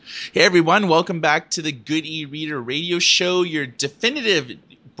Hey everyone, welcome back to the Good E-Reader radio show, your definitive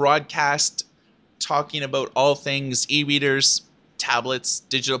broadcast talking about all things e-readers, tablets,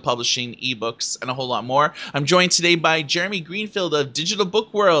 digital publishing, ebooks, and a whole lot more. I'm joined today by Jeremy Greenfield of Digital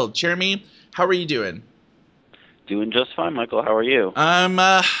Book World. Jeremy, how are you doing? Doing just fine, Michael. How are you?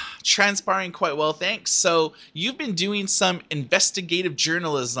 I'm transpiring quite well, thanks. So, you've been doing some investigative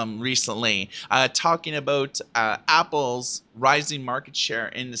journalism recently, talking about Apple's rising market share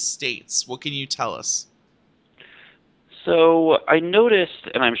in the States. What can you tell us? So I noticed,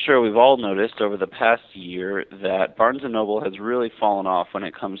 and I'm sure we've all noticed over the past year, that Barnes& and Noble has really fallen off when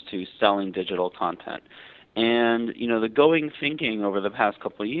it comes to selling digital content. And the going thinking over the past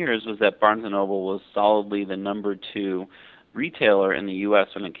couple of years was that Barnes& and Noble was solidly the number two retailer in the U.S.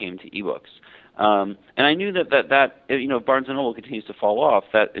 when it came to ebooks. And I knew that if Barnes& and Noble continues to fall off,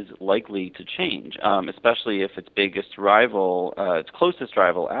 that is likely to change, especially if its biggest rival, its closest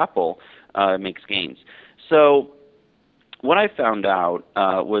rival, Apple, makes gains. So what I found out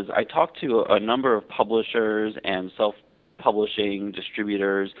was I talked to a number of publishers and self-publishing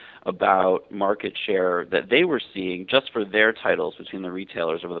distributors about market share that they were seeing just for their titles between the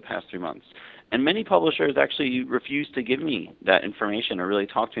retailers over the past 3 months. And many publishers actually refused to give me that information or really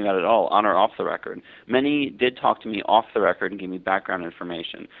talk to me about it at all, on or off the record. Many did talk to me off the record and give me background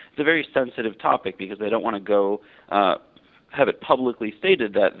information. It's a very sensitive topic because they don't want to go have it publicly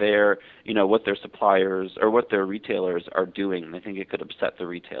stated that what their suppliers or what their retailers are doing. They think it could upset the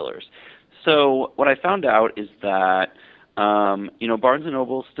retailers. So what I found out is that Barnes and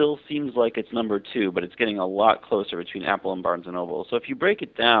Noble still seems like it's number two, but it's getting a lot closer between Apple and Barnes and Noble. So if you break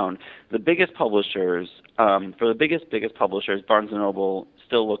it down, the biggest publishers, for the biggest publishers, Barnes and Noble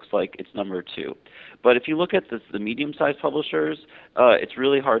still looks like it's number two. But if you look at the medium-sized publishers, it's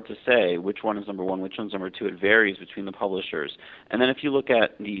really hard to say which one is number one, which one's number two. It varies between the publishers. And then if you look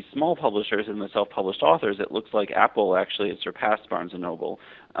at the small publishers and the self-published authors, it looks like Apple actually has surpassed Barnes and Noble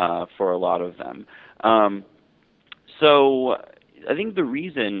for a lot of them. So I think the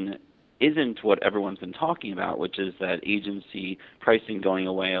reason isn't what everyone's been talking about, which is that agency pricing going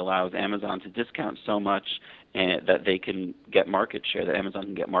away allows Amazon to discount so much that they can get market share, that Amazon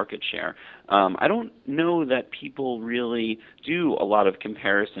can get market share. I don't know that people really do a lot of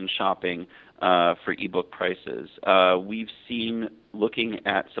comparison shopping for ebook prices. We've seen, looking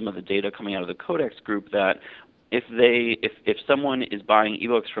at some of the data coming out of the Codex Group, that if someone is buying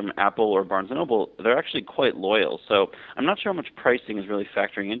ebooks from Apple or Barnes and Noble, they're actually quite loyal. So I'm not sure how much pricing is really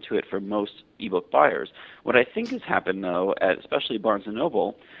factoring into it for most ebook buyers. What I think has happened though, at especially Barnes and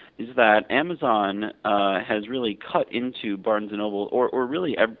Noble, is that Amazon has really cut into Barnes and Noble, or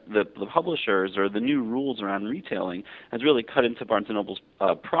really the publishers, or the new rules around retailing has really cut into Barnes and Noble's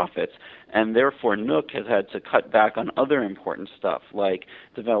profits, and therefore Nook has had to cut back on other important stuff like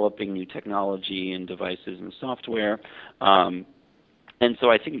developing new technology and devices and software. And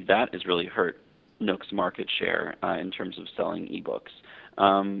so I think that has really hurt Nook's market share in terms of selling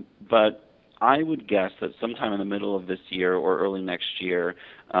ebooks. But I would guess that sometime in the middle of this year or early next year,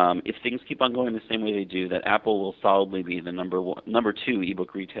 if things keep on going the same way they do, that Apple will solidly be the number two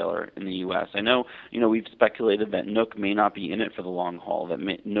ebook retailer in the U.S. I know, we've speculated that Nook may not be in it for the long haul, that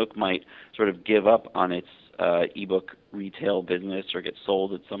Nook might sort of give up on its ebook retail business or get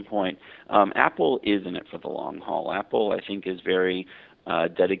sold at some point. Apple is in it for the long haul. Apple, I think, is very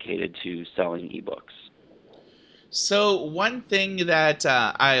dedicated to selling ebooks. So, one thing that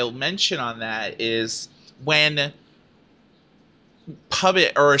I'll mention on that is when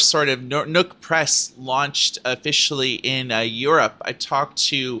Puppet or sort of Nook Press launched officially in Europe. I talked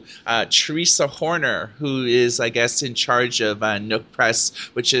to Teresa Horner, who is, I guess, in charge of Nook Press,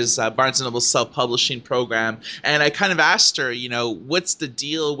 which is Barnes and Noble's self-publishing program. And I kind of asked her, what's the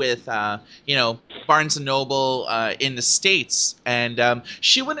deal with, Barnes and Noble in the States? And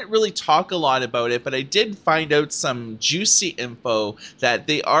she wouldn't really talk a lot about it, but I did find out some juicy info that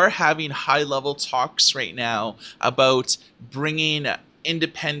they are having high-level talks right now about bringing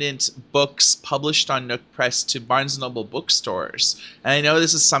independent books published on Nook Press to Barnes and Noble bookstores. And I know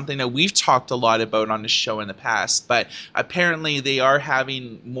this is something that we've talked a lot about on the show in the past, but apparently they are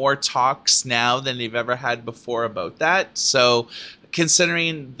having more talks now than they've ever had before about that. So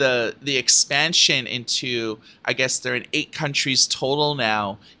considering the expansion into, I guess they're in 8 countries total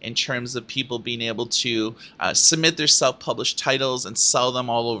now in terms of people being able to submit their self-published titles and sell them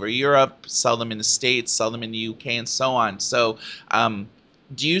all over Europe, sell them in the States, sell them in the UK, and so on. So um,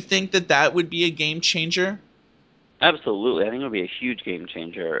 do you think that that would be a game changer? Absolutely. I think it would be a huge game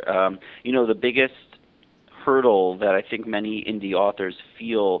changer. The biggest hurdle that I think many indie authors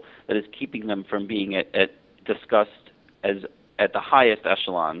feel that is keeping them from being discussed as at the highest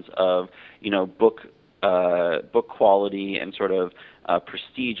echelons of book quality and sort of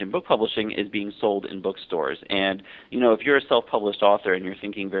prestige in book publishing is being sold in bookstores. And if you're a self-published author and you're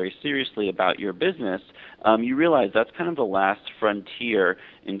thinking very seriously about your business, you realize that's kind of the last frontier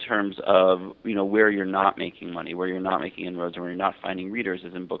in terms of where you're not making money, where you're not making inroads, and where you're not finding readers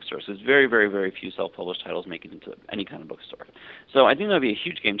is in bookstores. So there's very, very, very few self-published titles make it into any kind of bookstore. So I think that would be a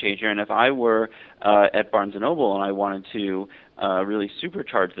huge game changer. And if I were at Barnes & Noble and I wanted to really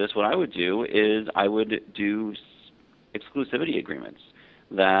supercharge this, what I would do is I would do exclusivity agreements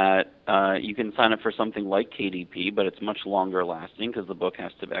that you can sign up for something like KDP, but it's much longer lasting because the book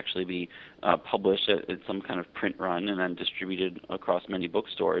has to actually be published at some kind of print run and then distributed across many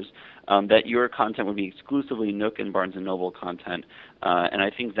bookstores. That your content would be exclusively Nook and Barnes & Noble content, and I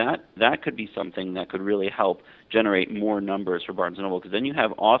think that could be something that could really help generate more numbers for Barnes & Noble, because then you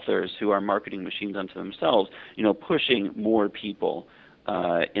have authors who are marketing machines unto themselves, pushing more people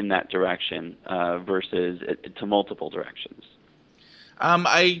in that direction versus to multiple directions.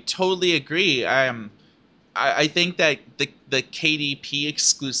 I totally agree. I think that the KDP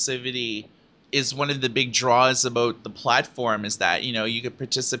exclusivity is one of the big draws about the platform, is that you could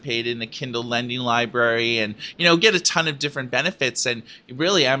participate in the Kindle lending library and get a ton of different benefits. And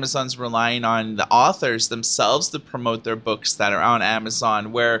really, Amazon's relying on the authors themselves to promote their books that are on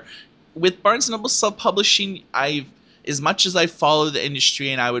Amazon, where with Barnes and Noble self-publishing, I've as much as I follow the industry,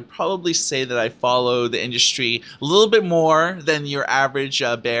 and I would probably say that I follow the industry a little bit more than your average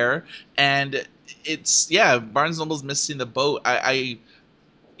bear, and it's, yeah, Barnes and Noble's missing the boat. I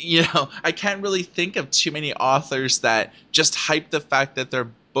can't really think of too many authors that just hype the fact that their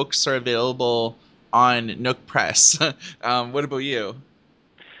books are available on Nook Press. What about you?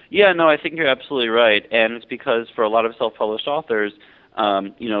 Yeah, no, I think you're absolutely right, and it's because for a lot of self-published authors,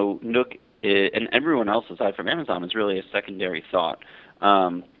 Nook and everyone else aside from Amazon is really a secondary thought.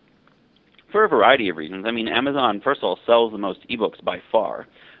 For a variety of reasons. I mean, Amazon, first of all, sells the most ebooks by far.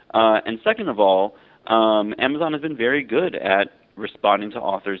 And second of all, Amazon has been very good at responding to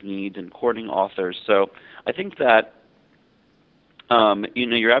authors' needs and courting authors. So I think that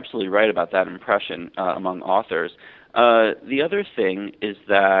you're absolutely right about that impression among authors. The other thing is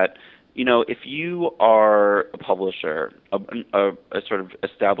that if you are a publisher, a sort of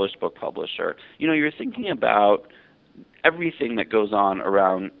established book publisher, you're thinking about everything that goes on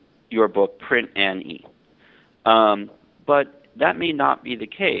around your book, print and e. But that may not be the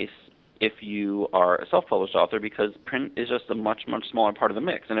case if you are a self-published author, because print is just a much, much smaller part of the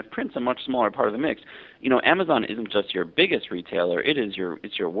mix. And if print's a much smaller part of the mix, Amazon isn't just your biggest retailer;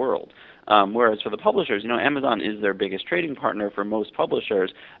 it's your world. Whereas for the publishers, Amazon is their biggest trading partner for most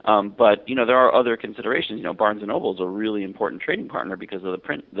publishers. But there are other considerations. Barnes and Noble is a really important trading partner because of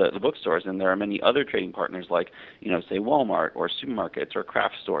the bookstores, and there are many other trading partners like say Walmart or supermarkets or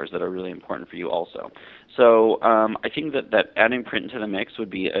craft stores that are really important for you also. So I think that adding print into the mix would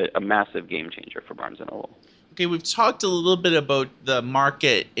be a massive game changer for Barnes and Noble. Okay, we've talked a little bit about the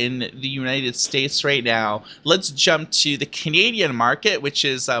market in the United States right now. Let's jump to the Canadian market, which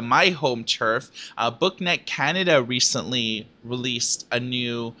is my home turf. BookNet Canada recently released a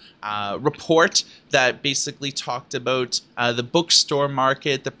new report that basically talked about the bookstore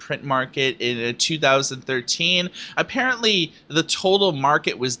market, the print market in 2013. Apparently, the total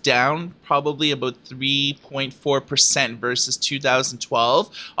market was down probably about 3.4% versus 2012,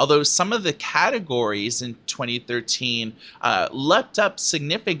 although some of the categories in 2013 leapt up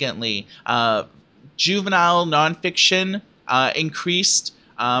significantly. Juvenile nonfiction increased,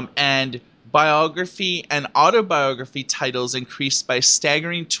 and biography and autobiography titles increased by a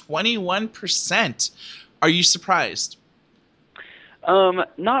staggering 21%. Are you surprised?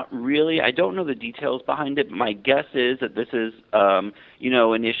 Not really. I don't know the details behind it. My guess is that this is, an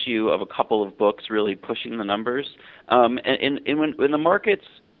issue of a couple of books really pushing the numbers. And when the markets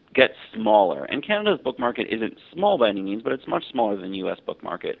get smaller, and Canada's book market isn't small by any means, but it's much smaller than the U.S. book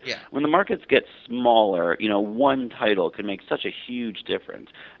market. Yeah. When the markets get smaller, one title can make such a huge difference.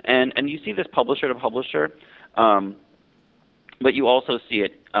 And you see this publisher to publisher. But you also see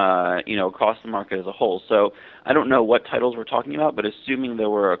it, across the market as a whole. So I don't know what titles we're talking about, but assuming there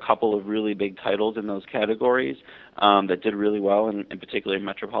were a couple of really big titles in those categories that did really well, in particular in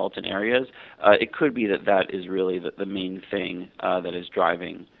metropolitan areas, it could be that is really the main thing that is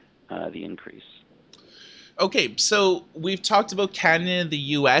driving the increase. Okay, so we've talked about Canada and the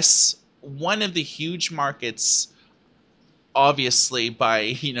US. One of the huge markets, obviously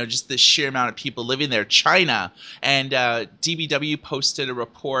by just the sheer amount of people living there, China. And DBW posted a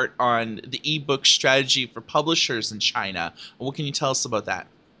report on the ebook strategy for publishers in China. What can you tell us about that?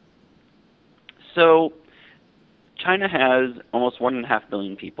 So China has almost 1.5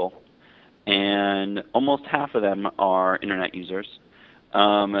 billion people, and almost half of them are internet users.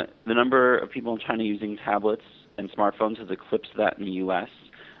 The number of people in China using tablets and smartphones has eclipsed that in the U.S.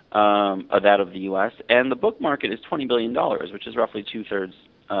 That of the U.S. And the book market is $20 billion, which is roughly two-thirds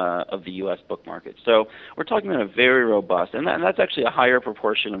of the U.S. book market. So we're talking about a very robust, and that's actually a higher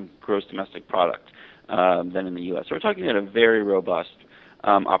proportion of gross domestic product than in the U.S. So we're talking about a very robust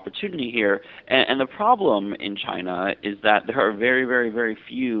opportunity here. And the problem in China is that there are very, very, very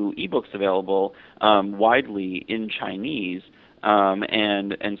few ebooks available widely in Chinese,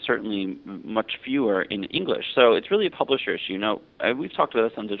 and certainly much fewer in English. So it's really a publisher issue. We've talked about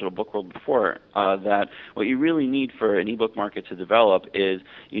this on Digital Book World before, that what you really need for an ebook market to develop is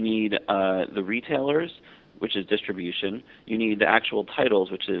you need the retailers, which is distribution. You need the actual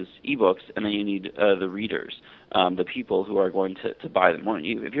titles, which is ebooks, and then you need the readers, the people who are going to buy them.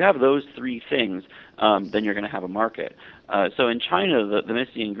 If you have those three things, then you're going to have a market. So in China, the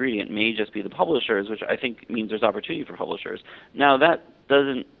missing ingredient may just be the publishers, which I think means there's opportunity for publishers. Now, that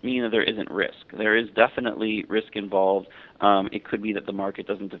doesn't mean that there isn't risk. There is definitely risk involved. It could be that the market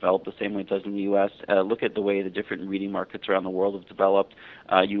doesn't develop the same way it does in the U.S. Look at the way the different reading markets around the world have developed.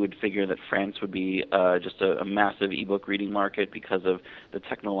 You would figure that France would be just a massive ebook reading market because of the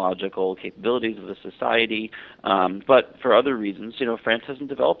technological capabilities of the society. But for other reasons, France hasn't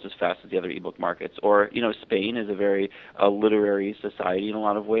developed as fast as the other ebook markets. Or, Spain is a very literary society in a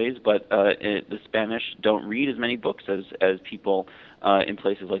lot of ways, but the Spanish don't read as many books as people in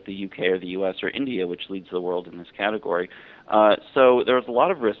places like the UK or the US or India, which leads the world in this category. So there's a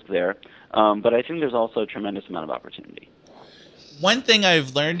lot of risk there, but I think there's also a tremendous amount of opportunity. One thing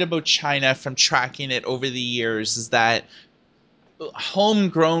I've learned about China from tracking it over the years is that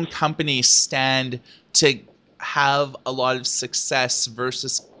homegrown companies stand to have a lot of success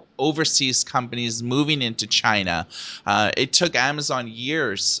versus overseas companies moving into China. It took Amazon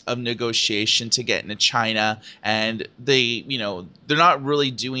years of negotiation to get into China, and they're not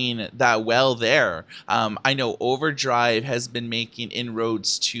really doing that well there. I know Overdrive has been making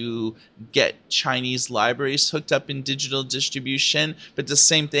inroads to get Chinese libraries hooked up in digital distribution, but the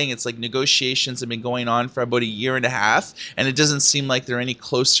same thing, it's like negotiations have been going on for about a year and a half, and it doesn't seem like they're any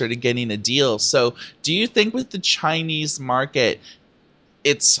closer to getting a deal. So do you think with the Chinese market,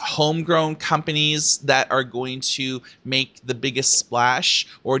 it's homegrown companies that are going to make the biggest splash,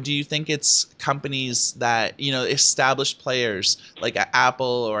 or do you think it's companies that, established players like an Apple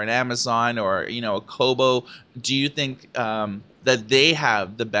or an Amazon or a Kobo? Do you think that they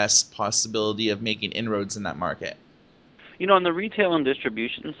have the best possibility of making inroads in that market? On the retail and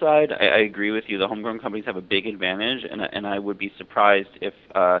distribution side, I agree with you. The homegrown companies have a big advantage, and I would be surprised if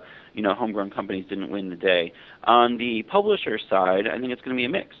homegrown companies didn't win the day. On the publisher side, I think it's going to be a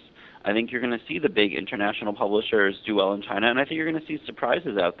mix. I think you're going to see the big international publishers do well in China, and I think you're going to see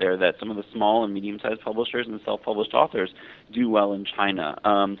surprises out there that some of the small and medium-sized publishers and self-published authors do well in China.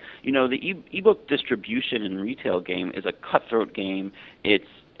 The ebook distribution and retail game is a cutthroat game.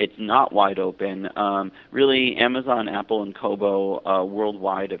 It's not wide open. Really, Amazon, Apple, and Kobo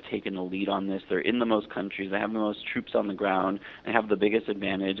worldwide have taken the lead on this. They're in the most countries. They have the most troops on the ground. They have the biggest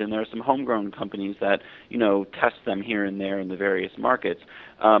advantage. And there are some homegrown companies that, test them here and there in the various markets.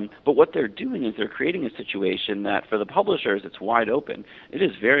 But what they're doing is they're creating a situation that for the publishers, it's wide open. It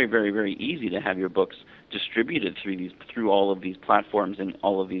is very, very, very easy to have your books distributed through all of these platforms in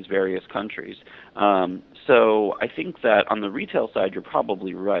all of these various countries. So I think that on the retail side, you're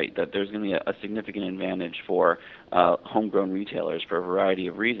probably right that there's going to be a significant advantage for homegrown retailers for a variety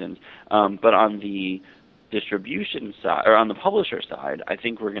of reasons. But on the distribution side, or on the publisher side, I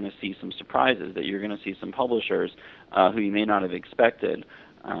think we're going to see some surprises, that you're going to see some publishers who you may not have expected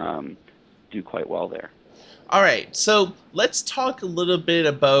do quite well there. All right, so let's talk a little bit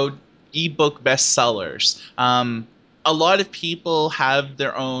about ebook bestsellers. A lot of people have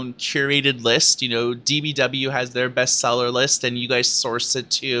their own curated list. DBW has their bestseller list, and you guys source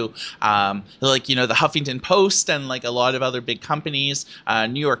it to, the Huffington Post and like a lot of other big companies.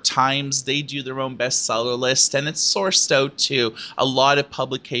 New York Times, they do their own bestseller list, and it's sourced out to a lot of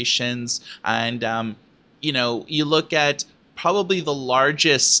publications. And you look at probably the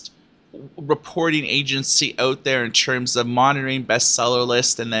largest reporting agency out there in terms of monitoring bestseller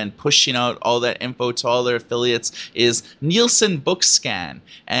list and then pushing out all that info to all their affiliates is Nielsen Bookscan.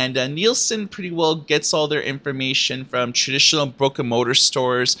 And Nielsen pretty well gets all their information from traditional brick and mortar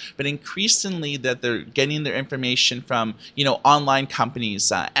stores, but increasingly that they're getting their information from online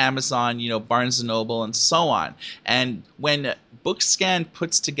companies, Amazon, Barnes and Noble, and so on. And when Bookscan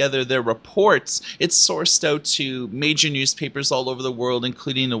puts together their reports, it's sourced out to major newspapers all over the world,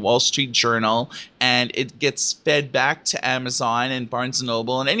 including the Wall Street Journal, and it gets fed back to Amazon and Barnes and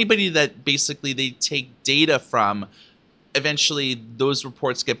Noble and anybody that basically they take data from. Eventually those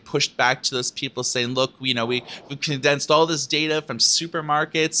reports get pushed back to those people saying, look, we've condensed all this data from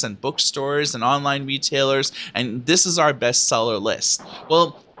supermarkets and bookstores and online retailers, and this is our bestseller list.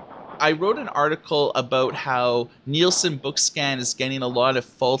 Well, I wrote an article about how Nielsen Bookscan is getting a lot of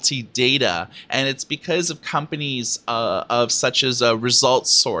faulty data, and it's because of companies of such as a Result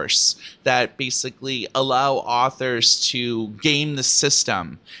Source that basically allow authors to game the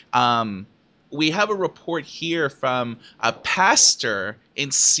system. We have a report here from a pastor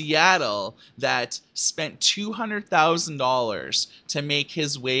in Seattle that spent $200,000 to make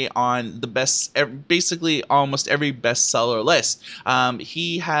his way on the basically almost every bestseller list.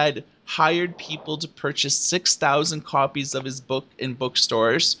 He had hired people to purchase 6,000 copies of his book in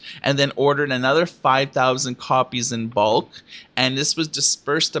bookstores and then ordered another 5,000 copies in bulk. And this was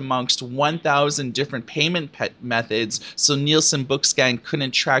dispersed amongst 1,000 different payment methods, so Nielsen Bookscan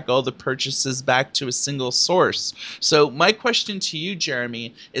couldn't track all the purchases back to a single source. So my question to you,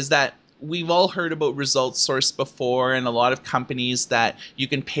 Jeremy, is that we've all heard about Result Source before, and a lot of companies that you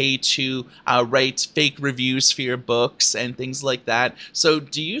can pay to write fake reviews for your books and things like that. So,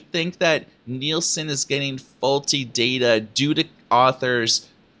 do you think that Nielsen is getting faulty data due to authors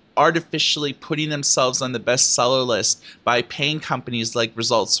artificially putting themselves on the bestseller list by paying companies like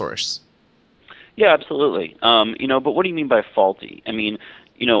Result Source? Yeah, absolutely. But what do you mean by faulty? I mean,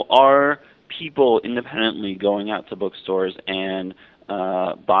 are people independently going out to bookstores and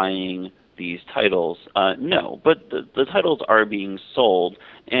buying these titles? No, but the titles are being sold,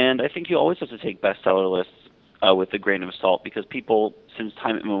 and I think you always have to take bestseller lists with a grain of salt because people, since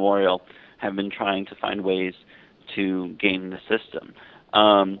time immemorial, have been trying to find ways to game the system.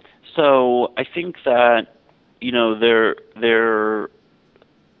 So I think that there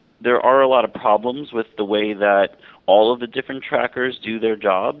are a lot of problems with the way that all of the different trackers do their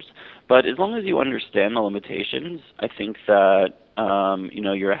jobs. But as long as you understand the limitations, I think that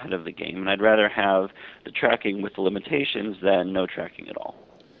you're ahead of the game. And I'd rather have the tracking with the limitations than no tracking at all.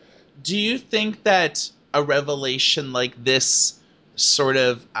 Do you think that a revelation like this sort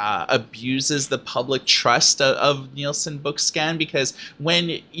of abuses the public trust of Nielsen Bookscan? Because when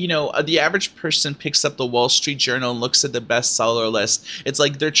the average person picks up the Wall Street Journal and looks at the bestseller list, it's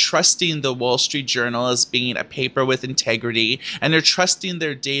like they're trusting the Wall Street Journal as being a paper with integrity, and they're trusting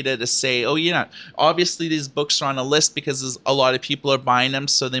their data to say, oh yeah, obviously these books are on a list because a lot of people are buying them,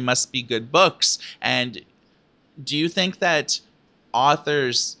 so they must be good books. And do you think that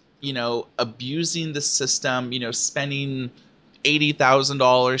authors, abusing the system, spending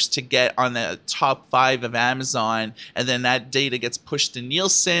 $80,000 to get on the top 5 of Amazon, and then that data gets pushed to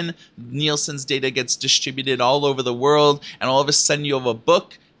Nielsen. Nielsen's data gets distributed all over the world, and all of a sudden you have a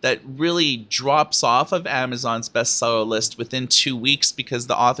book that really drops off of Amazon's bestseller list within 2 weeks because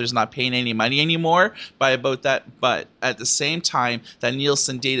the author's not paying any money anymore by about that. But at the same time, that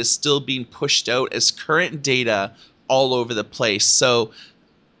Nielsen data is still being pushed out as current data all over the place. So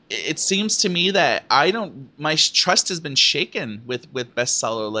it seems to me that my trust has been shaken with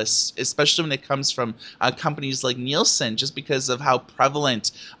bestseller lists, especially when it comes from companies like Nielsen, just because of how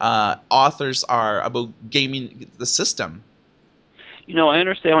prevalent authors are about gaming the system. I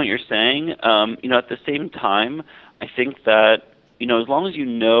understand what you're saying. At the same time, I think that as long as you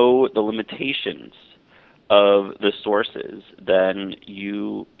know the limitations of the sources, then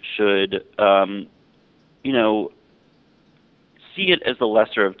you should you know see it as the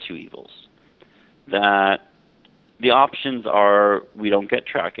lesser of two evils. That the options are we don't get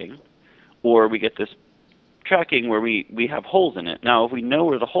tracking, or we get this tracking where we have holes in it. Now, if we know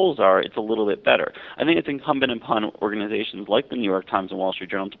where the holes are, it's a little bit better. I think it's incumbent upon organizations like the New York Times and Wall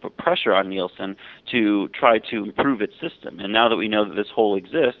Street Journal to put pressure on Nielsen to try to improve its system. And now that we know that this hole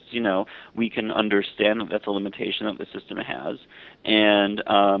exists, we can understand that that's a limitation that the system has, and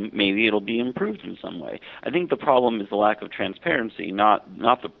maybe it'll be improved in some way. I think the problem is the lack of transparency, not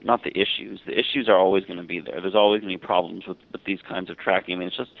the issues. The issues are always going to be there. There's always going to be problems with these kinds of tracking. I mean,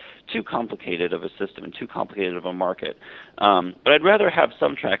 it's just too complicated of a system and too complicated of a market. But I'd rather have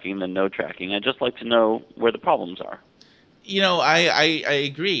some tracking than no tracking. I'd just like to know where the problems are. I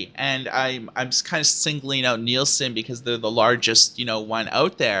agree, and I'm just kind of singling out Nielsen because they're the largest one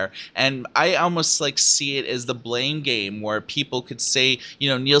out there, and I almost like see it as the blame game where people could say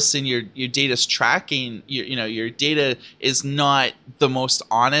Nielsen, your data's tracking, your data is not the most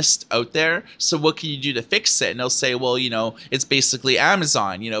honest out there, so what can you do to fix it? And they'll say, well, it's basically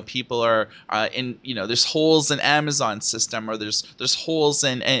Amazon. People are in there's holes in Amazon system, or there's holes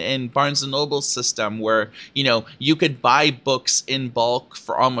in Barnes and Noble system where you could buy books in bulk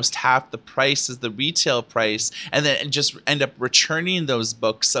for almost half the price as the retail price, and then just end up returning those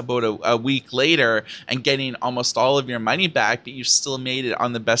books about a week later and getting almost all of your money back, but you still made it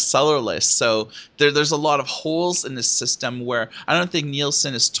on the bestseller list. So there's a lot of holes in the system where I don't think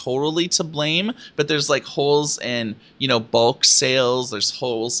Nielsen is totally to blame, but there's like holes in bulk sales, there's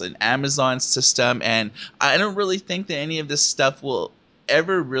holes in Amazon's system, and I don't really think that any of this stuff will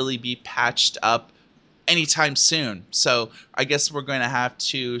ever really be patched up anytime soon. So I guess we're going to have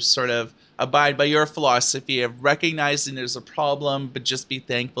to sort of abide by your philosophy of recognizing there's a problem, but just be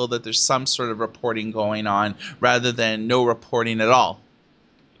thankful that there's some sort of reporting going on rather than no reporting at all.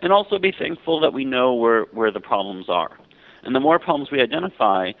 And also be thankful that we know where the problems are. And the more problems we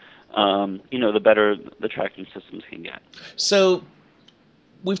identify, the better the tracking systems can get. So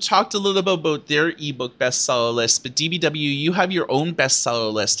we've talked a little bit about their ebook bestseller list, but DBW, you have your own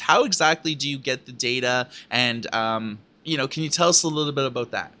bestseller list. How exactly do you get the data? And can you tell us a little bit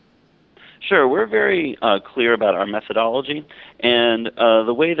about that? Sure, we're very clear about our methodology, and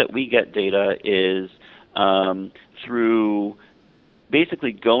the way that we get data is through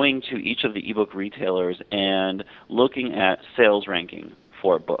basically going to each of the ebook retailers and looking at sales ranking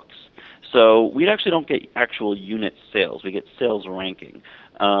for books. So we actually don't get actual unit sales; we get sales ranking.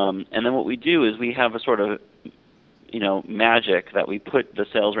 And then what we do is we have a sort of magic that we put the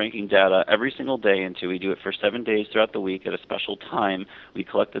sales ranking data every single day into. We do it for 7 days throughout the week at a special time. We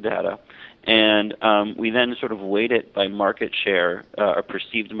collect the data, and we then sort of weight it by market share or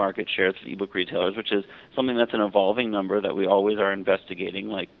perceived market share to the ebook retailers, which is something that's an evolving number that we always are investigating,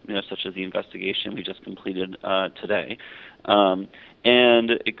 like such as the investigation we just completed today. And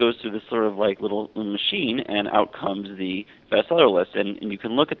it goes through this sort of like little machine, and out comes the bestseller list. And you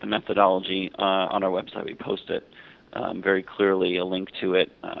can look at the methodology on our website. We post it very clearly, a link to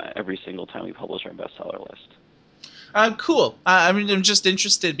it every single time we publish our bestseller list. Cool. I mean, I'm just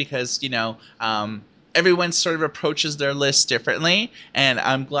interested because everyone sort of approaches their list differently, and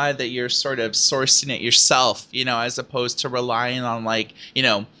I'm glad that you're sort of sourcing it yourself, as opposed to relying on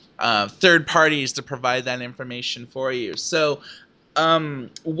third parties to provide that information for you. So,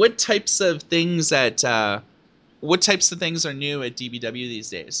 what types of things are new at DBW these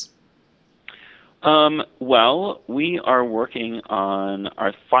days? Well, we are working on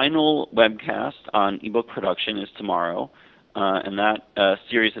our final webcast on ebook production is tomorrow, and that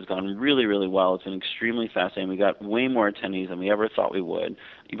series has gone really, really well. It's been extremely fascinating. We got way more attendees than we ever thought we would.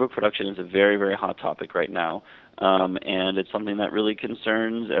 Ebook production is a very, very hot topic right now, and it's something that really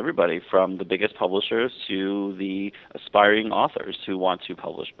concerns everybody from the biggest publishers to the aspiring authors who want to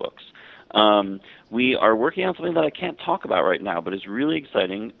publish books. We are working on something that I can't talk about right now, but is really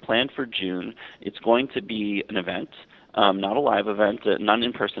exciting, planned for June. It's going to be an event, not a live event, not an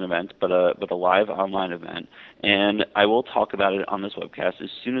in-person event, but a live online event. And I will talk about it on this webcast as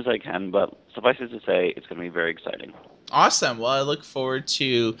soon as I can, but suffice it to say, it's going to be very exciting. Awesome. Well, I look forward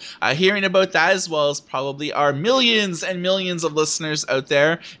to hearing about that, as well as probably our millions and millions of listeners out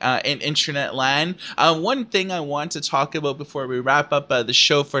there in internet land. One thing I want to talk about before we wrap up the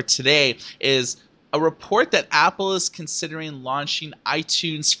show for today is a report that Apple is considering launching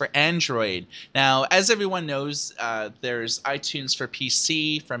iTunes for Android. Now, as everyone knows, there's iTunes for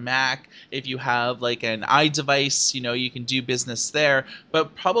PC, for Mac. If you have like an iDevice, you can do business there.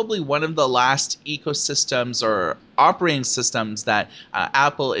 But probably one of the last ecosystems or operating systems that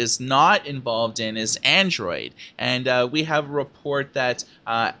Apple is not involved in is Android. And we have a report that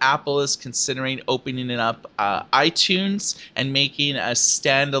Apple is considering opening up iTunes and making a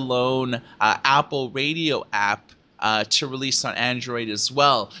standalone Apple Radio app to release on Android as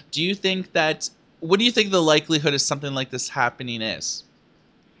well. What do you think the likelihood of something like this happening is?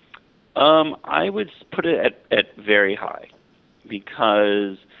 I would put it at very high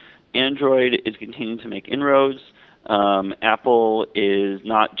because Android is continuing to make inroads. Apple is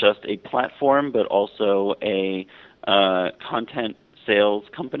not just a platform, but also a content sales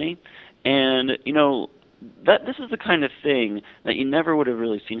company. And, that this is the kind of thing that you never would have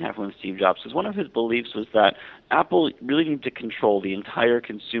really seen happen with Steve Jobs, because one of his beliefs was that Apple really needed to control the entire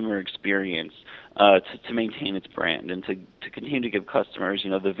consumer experience to maintain its brand and to continue to give customers,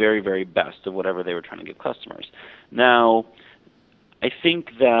 the very, very best of whatever they were trying to give customers. Now, I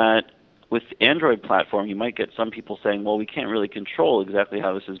think that with the Android platform, you might get some people saying, well, we can't really control exactly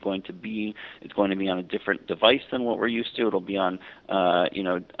how this is going to be. It's going to be on a different device than what we're used to. It'll be on, a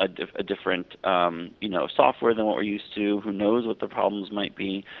different, software than what we're used to. Who knows what the problems might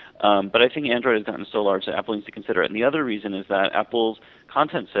be? But I think Android has gotten so large that Apple needs to consider it. And the other reason is that Apple's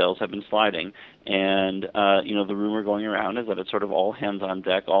content sales have been sliding, and the rumor going around is that it's sort of all hands on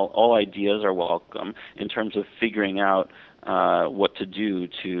deck. All ideas are welcome in terms of figuring out what to do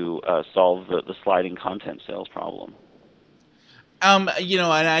to solve the sliding content sales problem. And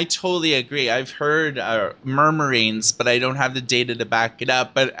I totally agree. I've heard murmurings, but I don't have the data to back it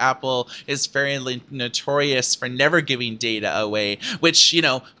up. But Apple is fairly notorious for never giving data away, which,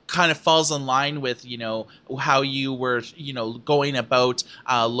 kind of falls in line with, how you were, going about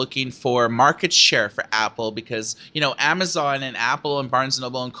looking for market share for Apple because, Amazon and Apple and Barnes and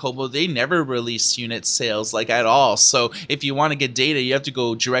Noble and Kobo, they never release unit sales like at all. So if you want to get data, you have to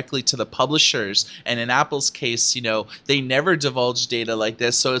go directly to the publishers. And in Apple's case, they never divulge data like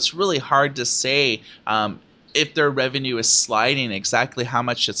this. So it's really hard to say if their revenue is sliding, exactly how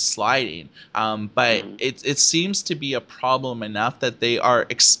much it's sliding. But Mm-hmm. it seems to be a problem enough that they are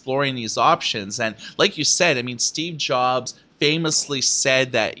exploring these options. And like you said, I mean, Steve Jobs famously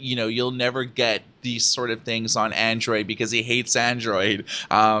said that, you'll never get these sort of things on Android because he hates Android.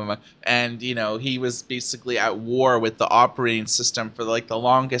 And, he was basically at war with the operating system for like the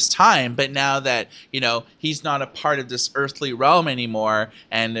longest time. But now that, he's not a part of this earthly realm anymore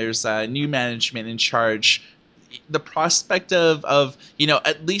and there's new management in charge, the prospect of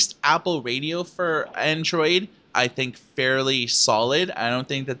at least Apple Radio for Android, I think fairly solid. I don't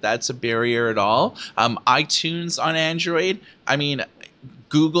think that that's a barrier at all. iTunes on Android, I mean,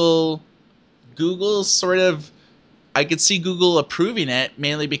 Google Google sort of, I could see Google approving it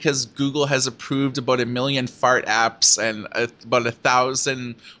mainly because Google has approved about 1 million fart apps and about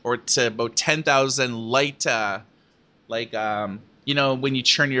 1,000 or to about 10,000 light when you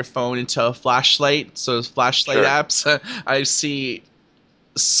turn your phone into a flashlight, so flashlight Sure. apps. I see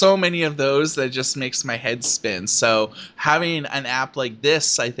so many of those that just makes my head spin. So having an app like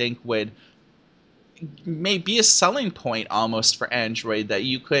this, I think, would may be a selling point almost for Android, that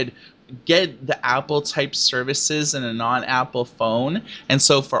you could get the Apple type services in a non-Apple phone. And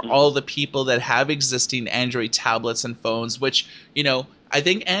so for all Mm-hmm. the people that have existing Android tablets and phones, which, I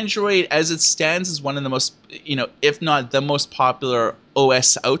think Android as it stands is one of the most, if not the most popular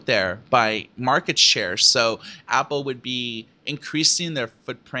OS out there by market share. So Apple would be increasing their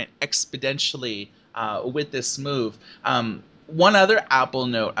footprint exponentially with this move. One other Apple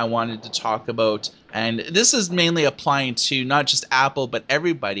note I wanted to talk about, and this is mainly applying to not just Apple, but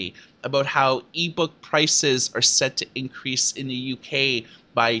everybody, about how ebook prices are set to increase in the UK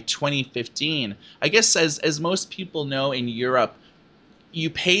by 2015. I guess as most people know in Europe, you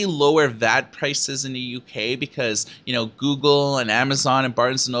pay lower VAT prices in the UK because Google and Amazon and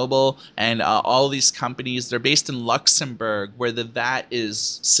Barnes and Noble and all these companies, they're based in Luxembourg, where the VAT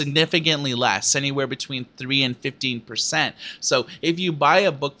is significantly less, anywhere between 3 and 15%. So if you buy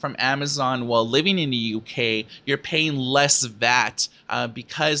a book from Amazon while living in the UK, you're paying less VAT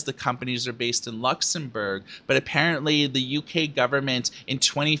because the companies are based in Luxembourg. But apparently, the UK government in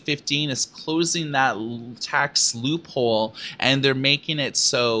 2015 is closing that tax loophole, and they're making it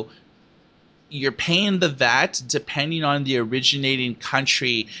so you're paying the VAT depending on the originating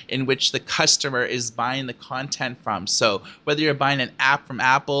country in which the customer is buying the content from. So whether you're buying an app from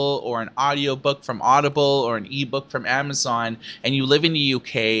Apple or an audiobook from Audible or an ebook from Amazon and you live in the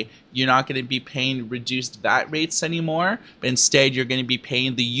UK, you're not going to be paying reduced VAT rates anymore, but instead you're going to be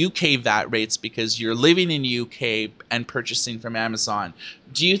paying the UK VAT rates because you're living in the UK and purchasing from Amazon.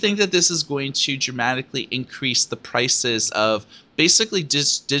 Do you think that this is going to dramatically increase the prices of basically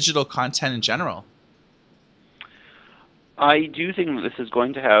just digital content in general? I do think that this is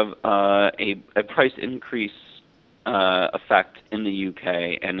going to have a price increase effect in the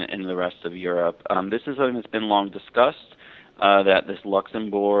UK and in the rest of Europe. This is something that's been long discussed. That this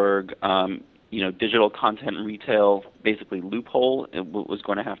Luxembourg, digital content retail, basically loophole, was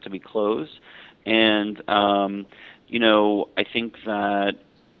going to have to be closed, and I think that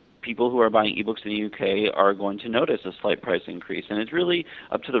people who are buying ebooks in the UK are going to notice a slight price increase, and it's really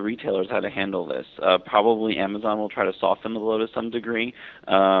up to the retailers how to handle this. Probably Amazon will try to soften the blow to some degree,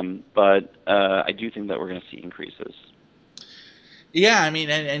 but I do think that we're going to see increases. Yeah, I mean,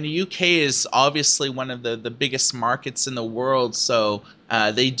 and the UK is obviously one of the biggest markets in the world, so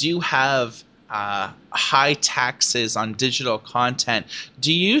they do have high taxes on digital content.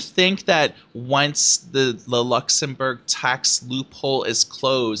 Do you think that once the Luxembourg tax loophole is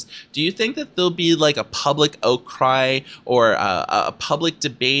closed, do you think that there'll be like a public outcry or a public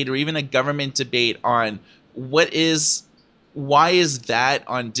debate or even a government debate on what is why is that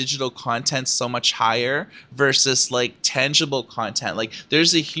on digital content so much higher versus like tangible content? Like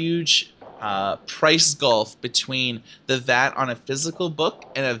there's a huge price gulf between the VAT on a physical book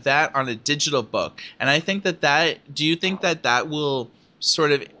and a VAT on a digital book. And I think that do you think that that will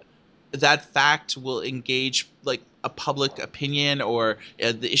sort of that fact will engage like a public opinion or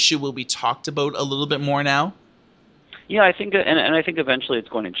the issue will be talked about a little bit more now? Yeah, I think, and I think eventually it's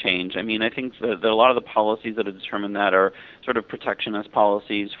going to change. I mean, I think that a lot of the policies that have determined that are sort of protectionist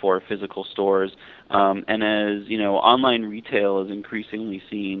policies for physical stores, and as you know, online retail is increasingly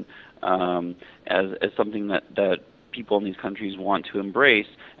seen as something that people in these countries want to embrace,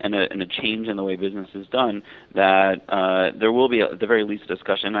 and a change in the way business is done. That there will be, at the very least, a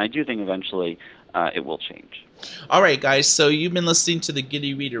discussion. And I do think eventually it will change. All right, guys. So you've been listening to the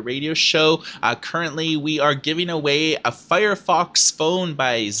Giddy Reader Radio Show. Currently, we are giving away a Firefox phone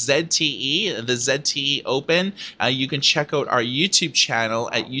by ZTE, the ZTE Open. You can check out our YouTube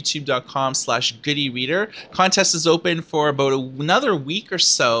channel at youtube.com/GoodyReader. Contest is open for about another week or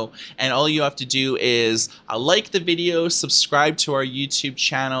so, and all you have to do is like the video, subscribe to our YouTube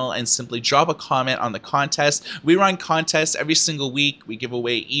channel, and simply drop a comment on the contest. We run contests every single week. We give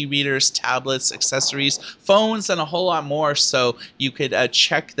away e-readers, tablets, accessories, phones, and a whole lot more. So you could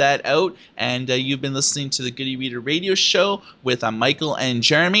check that out. And you've been listening to the Goody Reader Radio Show with Michael and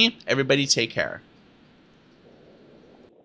Jeremy. Everybody take care.